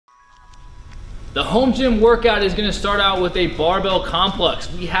The home gym workout is gonna start out with a barbell complex.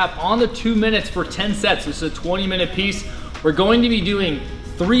 We have on the 2 minutes for 10 sets. This is a 20-minute piece. We're going to be doing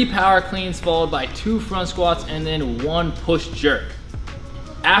 3 power cleans followed by 2 front squats and then 1 push jerk.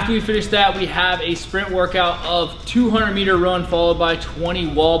 After we finish that, we have a sprint workout of 200-meter run followed by 20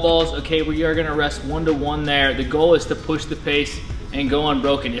 wall balls. Okay, we are gonna rest 1 to 1 there. The goal is to push the pace and go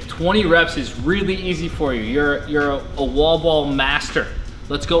unbroken. If 20 reps is really easy for you, you're a wall ball master.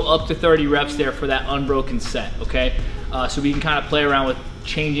 Let's go up to 30 reps there for that unbroken set, okay? So we can kind of play around with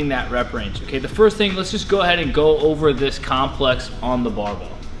changing that rep range, okay? The first thing, let's just go ahead and go over this complex on the barbell.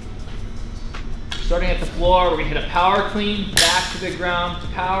 Starting at the floor, we're gonna hit a power clean, back to the ground,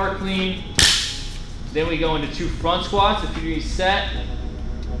 power clean. Then we go into 2 front squats, a 3 set,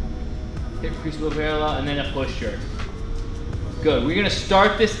 hip crease below parallel, and then a push jerk. Good, we're gonna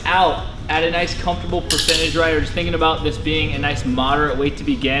start this out at a nice comfortable percentage, right? Or just thinking about this being a nice moderate weight to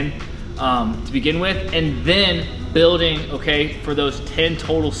begin with, and then building, okay, for those 10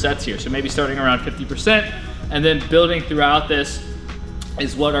 total sets here. So maybe starting around 50%, and then building throughout this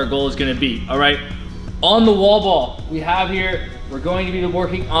is what our goal is gonna be, all right? On the wall ball, we have here, we're going to be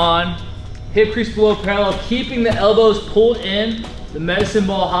working on hip crease below parallel, keeping the elbows pulled in, the medicine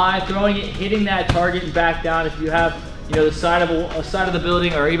ball high, throwing it, hitting that target and back down. If you have, you know, the side of the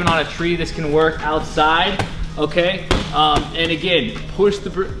building or even on a tree, this can work outside, okay? And again, push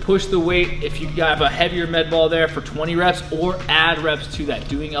the weight if you have a heavier med ball there for 20 reps or add reps to that,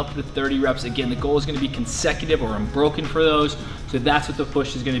 doing up to 30 reps. Again, the goal is gonna be consecutive or unbroken for those. So that's what the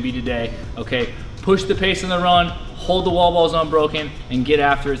push is gonna be today, okay? Push the pace in the run, hold the wall balls unbroken, and get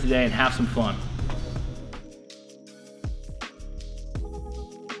after it today and have some fun.